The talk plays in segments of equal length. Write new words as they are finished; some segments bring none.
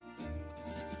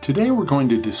Today we're going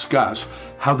to discuss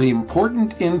how the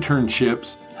important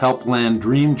internships help land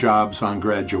dream jobs on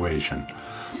graduation.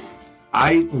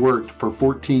 I worked for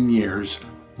 14 years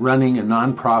running a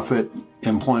nonprofit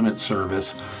employment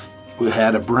service. We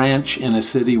had a branch in a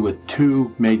city with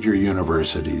two major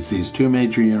universities. These two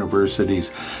major universities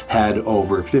had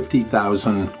over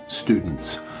 50,000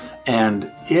 students.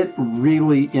 And it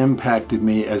really impacted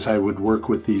me as I would work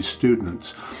with these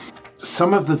students.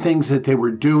 Some of the things that they were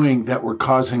doing that were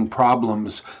causing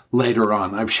problems later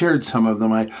on. I've shared some of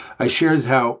them. I shared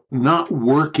how not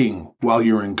working while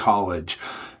you're in college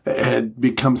had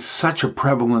become such a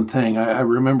prevalent thing. I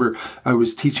remember I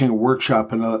was teaching a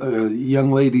workshop and a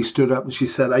young lady stood up and she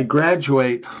said, I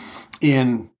graduate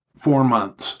in 4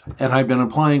 months and I've been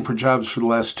applying for jobs for the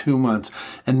last 2 months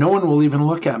and no one will even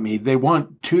look at me. They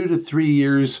want 2 to 3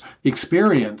 years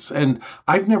experience and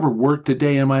I've never worked a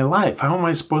day in my life. How am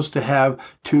I supposed to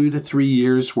have 2 to 3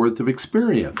 years worth of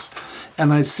experience?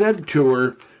 And I said to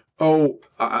her,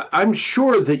 I'm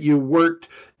sure that you worked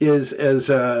as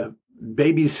a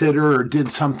babysitter or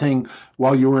did something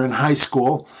while you were in high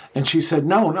school. And she said,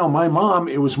 no, my mom,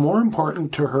 it was more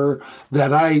important to her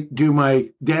that I do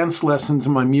my dance lessons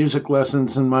and my music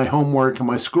lessons and my homework and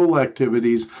my school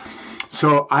activities.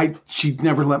 So she'd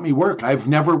never let me work. I've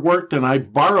never worked and I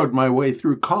borrowed my way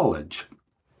through college.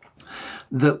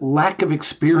 The lack of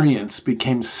experience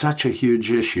became such a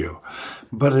huge issue.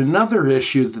 But another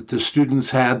issue that the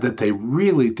students had that they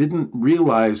really didn't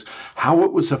realize how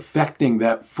it was affecting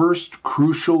that first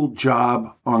crucial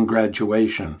job on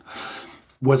graduation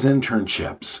was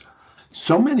internships.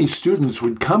 So many students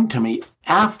would come to me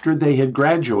after they had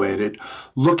graduated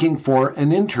looking for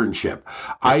an internship.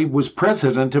 I was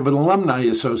president of an alumni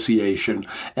association,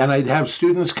 and I'd have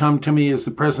students come to me as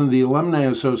the president of the alumni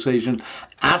association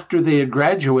after they had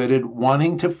graduated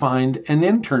wanting to find an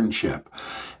internship.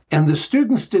 And the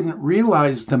students didn't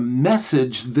realize the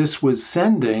message this was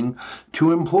sending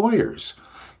to employers,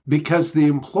 because the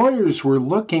employers were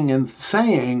looking and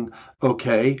saying,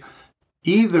 okay,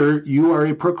 either you are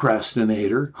a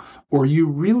procrastinator or you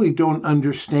really don't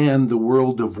understand the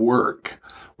world of work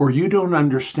or you don't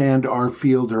understand our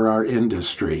field or our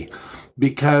industry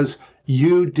because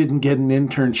you didn't get an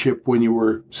internship when you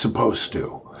were supposed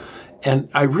to. And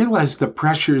I realize the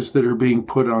pressures that are being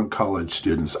put on college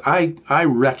students. I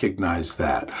recognize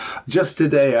that. Just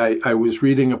today, I was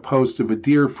reading a post of a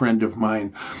dear friend of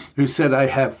mine who said, I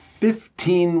have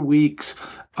 15 weeks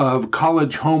of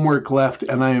college homework left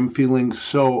and I am feeling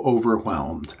so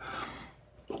overwhelmed.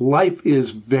 Life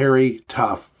is very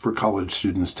tough for college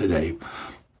students today,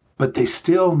 but they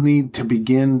still need to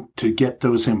begin to get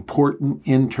those important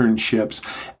internships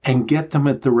and get them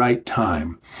at the right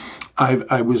time.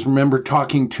 I remember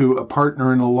talking to a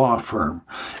partner in a law firm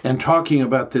and talking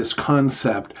about this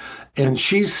concept, and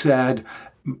she said,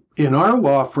 in our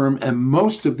law firm and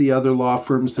most of the other law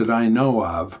firms that I know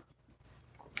of,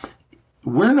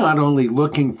 we're not only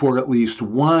looking for at least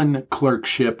one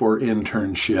clerkship or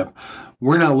internship,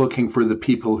 we're now looking for the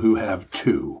people who have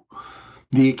two.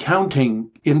 The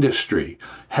accounting industry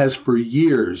has for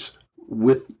years,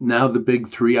 with now the big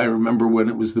three, I remember when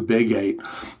it was the big eight,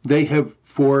 they have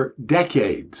for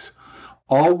decades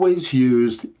always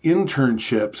used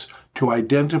internships to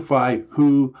identify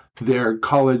who their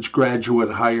college graduate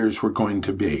hires were going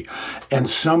to be. And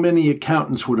so many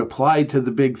accountants would apply to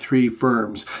the big three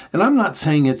firms. And I'm not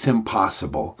saying it's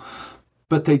impossible,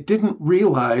 but they didn't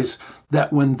realize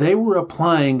that when they were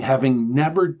applying, having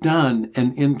never done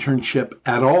an internship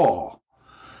at all,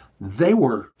 they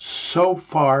were so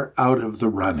far out of the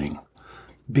running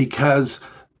because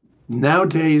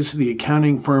nowadays the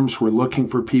accounting firms were looking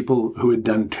for people who had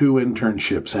done 2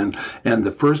 internships, and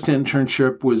the first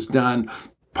internship was done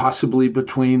possibly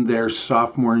between their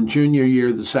sophomore and junior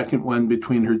year, the second one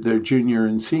between their junior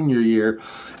and senior year,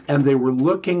 and they were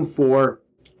looking for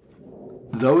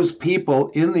those people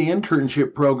in the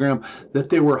internship program that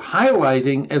they were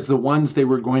highlighting as the ones they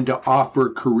were going to offer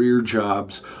career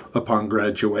jobs upon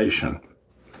graduation.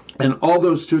 And all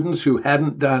those students who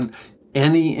hadn't done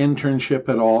any internship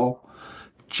at all,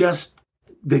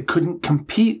 they couldn't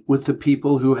compete with the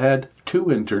people who had 2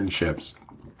 internships.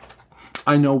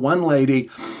 I know one lady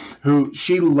who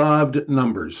she loved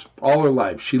numbers. All her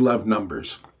life, she loved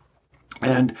numbers.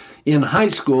 And in high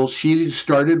school, she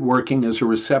started working as a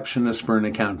receptionist for an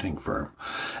accounting firm.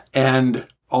 And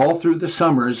all through the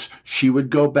summers, she would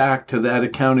go back to that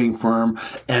accounting firm,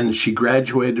 and she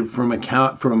graduated from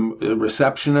a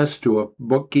receptionist to a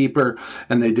bookkeeper,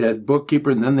 and they did bookkeeper,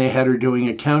 and then they had her doing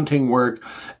accounting work.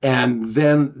 And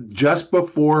then just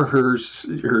before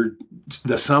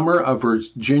the summer of her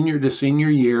junior to senior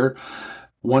year,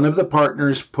 One of the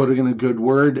partners put in a good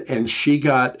word, and she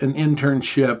got an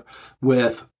internship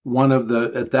with one of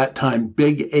the, at that time,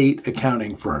 big 8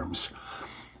 accounting firms.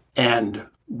 And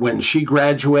when she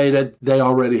graduated, they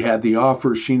already had the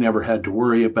offer. She never had to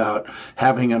worry about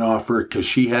having an offer because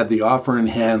she had the offer in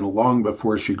hand long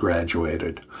before she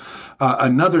graduated.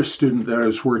 Another student that I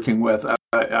was working with,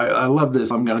 I love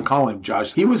this. I'm going to call him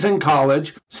Josh. He was in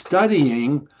college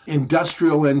studying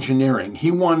industrial engineering.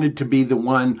 He wanted to be the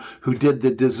one who did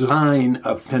the design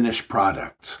of finished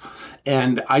products.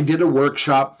 And I did a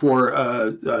workshop for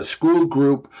a school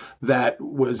group that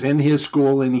was in his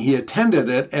school, and he attended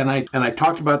it. And I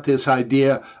talked about this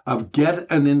idea of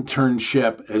get an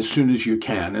internship as soon as you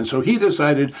can. And so he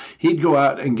decided he'd go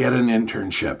out and get an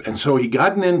internship. And so he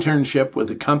got an internship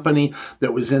with a company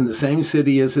that was in the same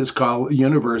city as his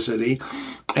university.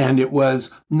 And it was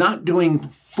not doing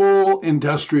full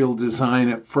industrial design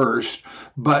at first,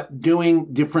 but doing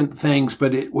different things.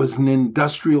 But it was an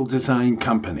industrial design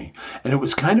company. And it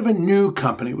was kind of a new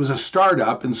company. It was a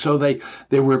startup. And so they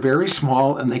were very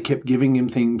small, and they kept giving him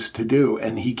things to do.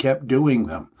 And he kept doing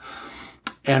them.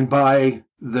 And by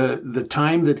the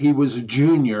time that he was a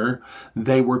junior,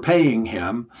 they were paying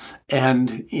him.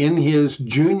 And in his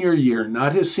junior year,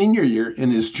 not his senior year,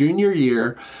 in his junior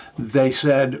year, they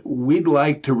said, we'd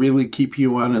like to really keep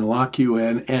you on and lock you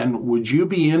in. And would you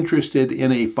be interested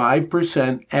in a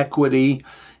 5% equity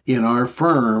in our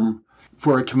firm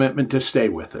for a commitment to stay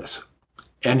with us?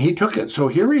 And he took it. So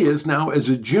here he is now as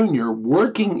a junior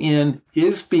working in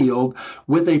his field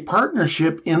with a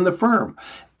partnership in the firm.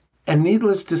 And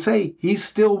needless to say, he's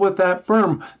still with that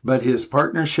firm, but his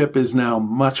partnership is now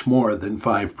much more than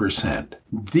 5%.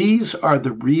 These are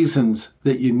the reasons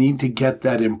that you need to get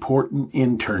that important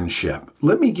internship.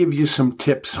 Let me give you some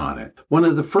tips on it. One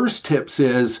of the first tips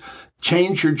is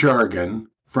change your jargon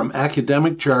from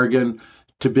academic jargon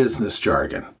to business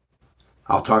jargon.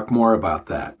 I'll talk more about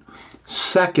that.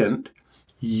 Second,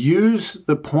 use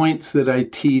the points that I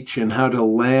teach in how to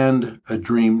land a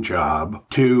dream job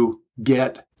to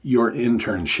get your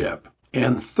internship.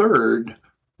 And third,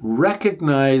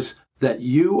 recognize that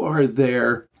you are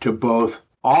there to both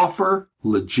offer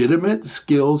legitimate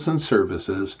skills and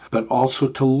services, but also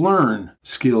to learn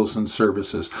skills and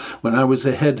services. When I was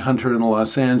a headhunter in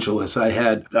Los Angeles,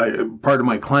 part of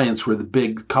my clients were the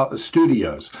big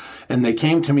studios, and they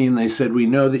came to me and they said, we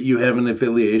know that you have an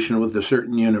affiliation with a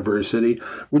certain university.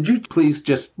 Would you please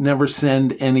just never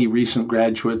send any recent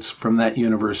graduates from that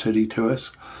university to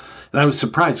us? And I was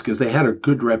surprised because they had a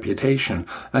good reputation.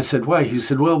 I said, why? He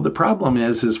said, well, the problem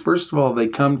is first of all, they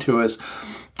come to us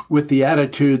with the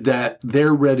attitude that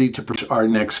they're ready to produce our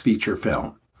next feature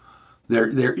film.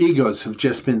 Their egos have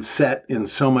just been set in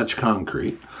so much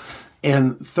concrete.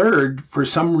 And third, for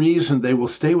some reason, they will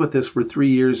stay with us for 3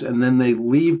 years and then they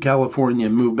leave California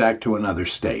and move back to another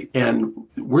state. And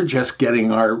we're just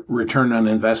getting our return on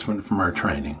investment from our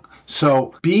training.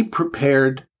 So be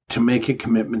prepared to make a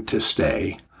commitment to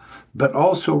stay, but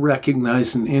also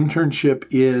recognize an internship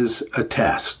is a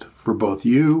test for both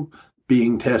you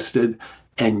being tested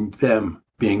and them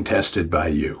being tested by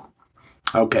you.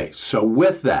 Okay, so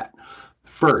with that,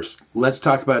 first, let's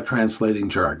talk about translating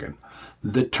jargon.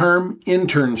 The term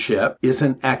internship is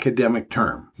an academic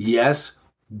term. Yes,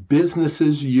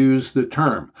 businesses use the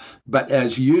term, but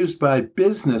as used by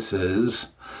businesses,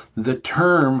 the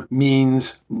term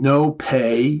means no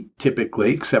pay,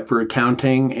 typically, except for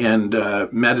accounting and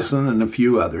medicine and a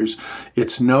few others.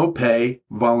 It's no pay,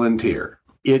 volunteer.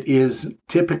 It is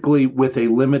typically with a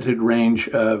limited range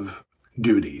of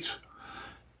duties.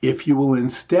 If you will,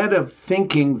 instead of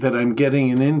thinking that I'm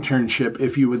getting an internship,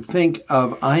 if you would think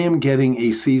of I am getting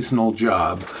a seasonal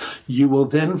job, you will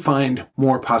then find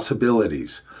more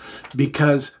possibilities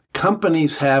because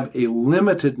companies have a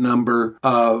limited number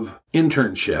of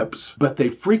internships, but they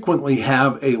frequently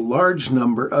have a large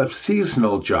number of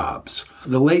seasonal jobs.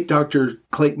 The late Dr.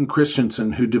 Clayton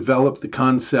Christensen, who developed the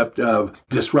concept of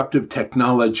disruptive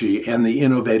technology and the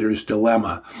innovator's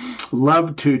dilemma,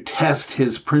 loved to test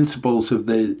his principles of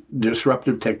the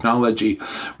disruptive technology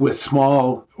with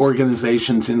small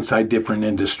organizations inside different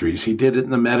industries. He did it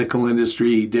in the medical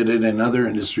industry. He did it in other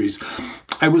industries.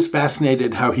 I was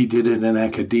fascinated how he did it in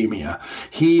academia.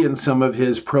 He and some of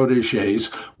his proteges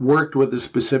worked with a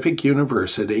specific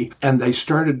university, and they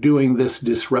started doing this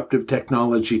disruptive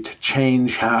technology to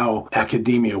change how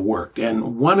academia worked.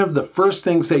 And one of the first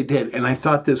things they did, and I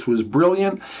thought this was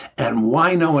brilliant, and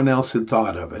why no one else had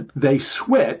thought of it, they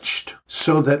switched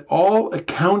so that all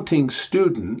accounting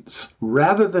students,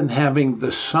 rather than having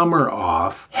the summer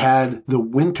off, had the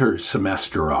winter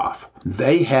semester off.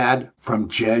 They had from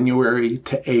January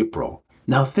to April.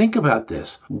 Now think about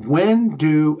this. When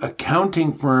do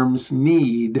accounting firms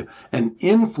need an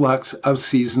influx of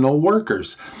seasonal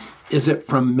workers? Is it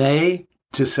from May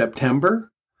to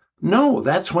September? No,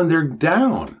 that's when they're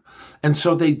down. And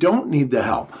so they don't need the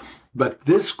help. But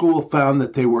this school found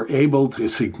that they were able to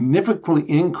significantly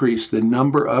increase the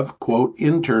number of, quote,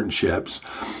 internships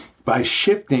by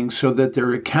shifting so that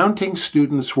their accounting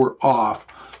students were off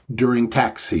during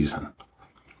tax season.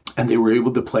 And they were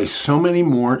able to place so many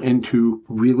more into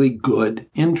really good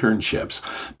internships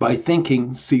by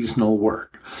thinking seasonal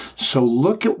work. So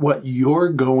look at what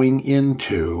you're going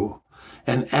into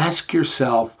and ask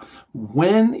yourself,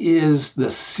 when is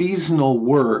the seasonal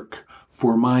work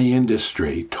for my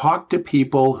industry? Talk to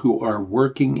people who are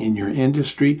working in your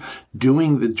industry,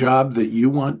 doing the job that you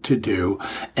want to do,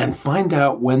 and find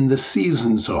out when the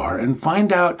seasons are, and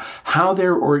find out how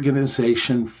their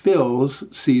organization fills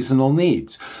seasonal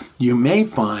needs. You may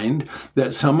find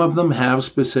that some of them have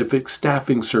specific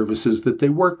staffing services that they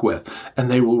work with, and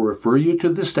they will refer you to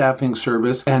the staffing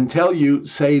service and tell you,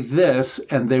 say this,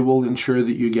 and they will ensure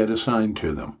that you get assigned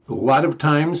to them. A lot of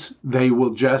times they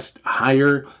will just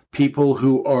hire people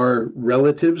who are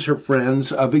relatives or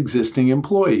friends of existing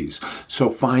employees. So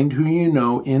find who you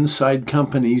know inside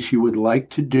companies you would like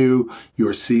to do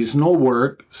your seasonal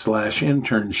work /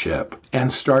 internship,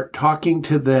 and start talking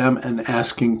to them and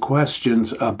asking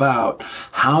questions about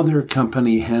how their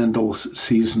company handles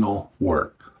seasonal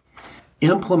work.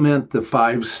 Implement the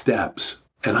 5 steps.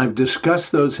 And I've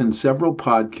discussed those in several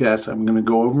podcasts. I'm going to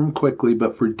go over them quickly,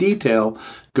 but for detail,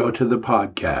 go to the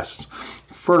podcasts.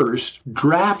 First,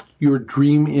 draft your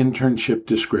dream internship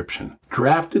description.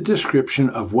 Draft a description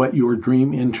of what your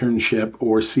dream internship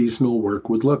or seasonal work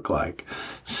would look like.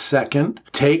 Second,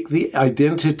 take the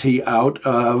identity out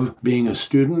of being a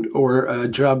student or a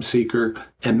job seeker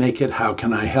and make it, how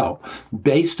can I help?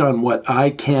 Based on what I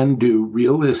can do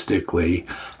realistically,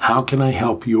 how can I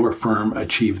help your firm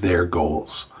achieve their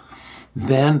goals?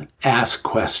 Then ask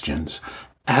questions.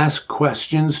 Ask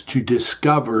questions to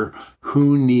discover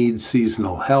who needs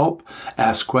seasonal help.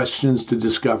 Ask questions to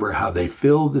discover how they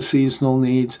fill the seasonal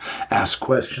needs. Ask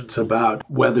questions about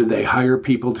whether they hire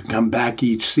people to come back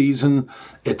each season,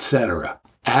 etc.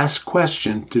 Ask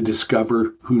questions to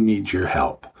discover who needs your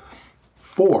help.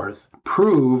 Fourth,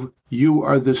 prove you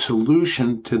are the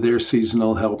solution to their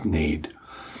seasonal help need.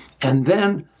 And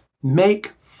then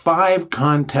make 5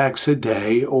 contacts a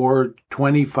day or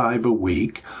 25 a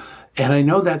week. And I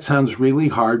know that sounds really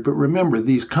hard, but remember,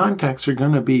 these contacts are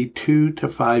going to be 2 to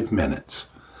 5 minutes.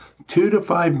 2 to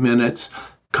 5 minutes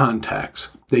contacts.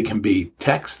 They can be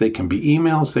texts, they can be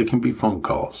emails, they can be phone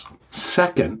calls.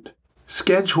 Second,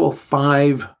 schedule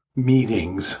 5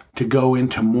 meetings to go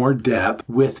into more depth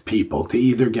with people, to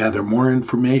either gather more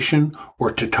information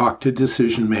or to talk to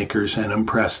decision makers and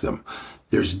impress them.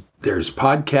 There's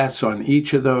podcasts on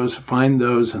each of those. Find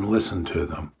those and listen to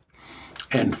them.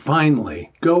 And finally,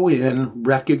 go in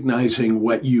recognizing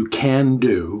what you can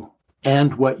do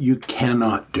and what you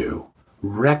cannot do.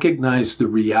 Recognize the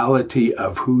reality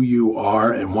of who you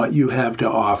are and what you have to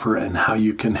offer and how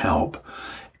you can help,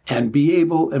 and be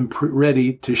able and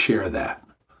ready to share that.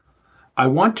 I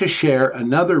want to share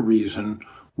another reason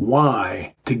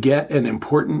why to get an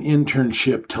important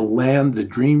internship to land the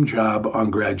dream job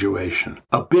on graduation.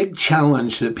 A big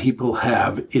challenge that people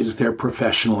have is their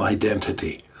professional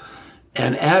identity.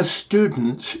 And as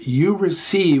students, you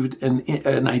received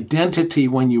an identity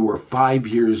when you were 5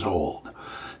 years old.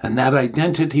 And that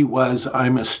identity was,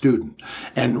 I'm a student.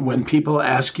 And when people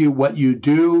ask you what you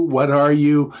do, what are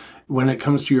you, when it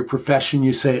comes to your profession,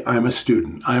 you say, I'm a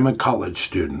student. I'm a college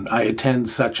student. I attend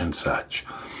such and such.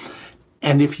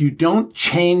 And if you don't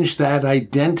change that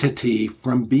identity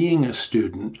from being a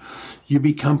student, you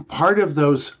become part of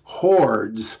those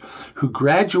hordes who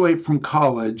graduate from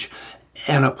college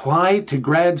and apply to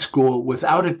grad school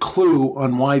without a clue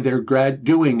on why they're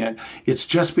doing it. It's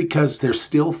just because they're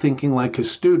still thinking like a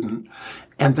student,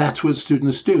 and that's what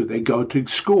students do. They go to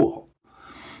school.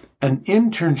 An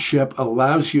internship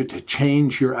allows you to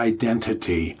change your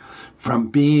identity from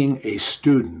being a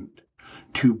student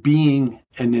to being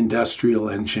an industrial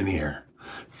engineer,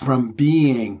 from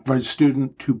being a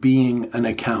student to being an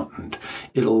accountant.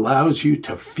 It allows you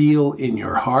to feel in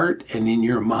your heart and in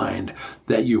your mind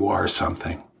that you are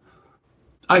something.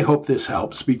 I hope this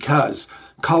helps, because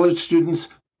college students,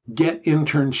 get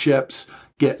internships,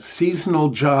 get seasonal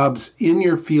jobs in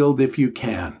your field if you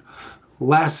can.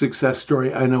 Last success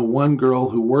story, I know one girl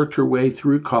who worked her way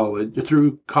through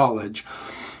college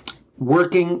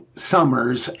working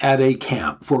summers at a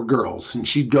camp for girls. And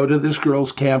she'd go to this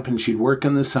girls' camp and she'd work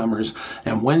in the summers.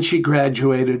 And when she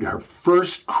graduated, her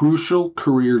first crucial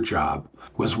career job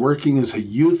was working as a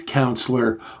youth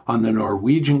counselor on the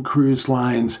Norwegian cruise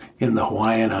lines in the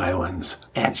Hawaiian Islands.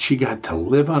 And she got to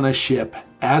live on a ship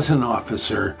as an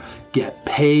officer, get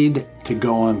paid to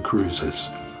go on cruises.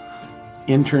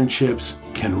 Internships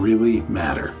can really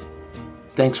matter.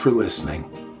 Thanks for listening.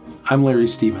 I'm Larry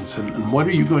Stevenson, and what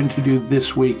are you going to do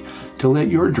this week to let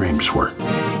your dreams work? To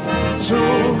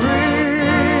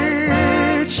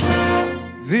reach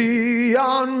the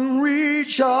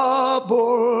unreachable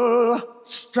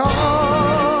star.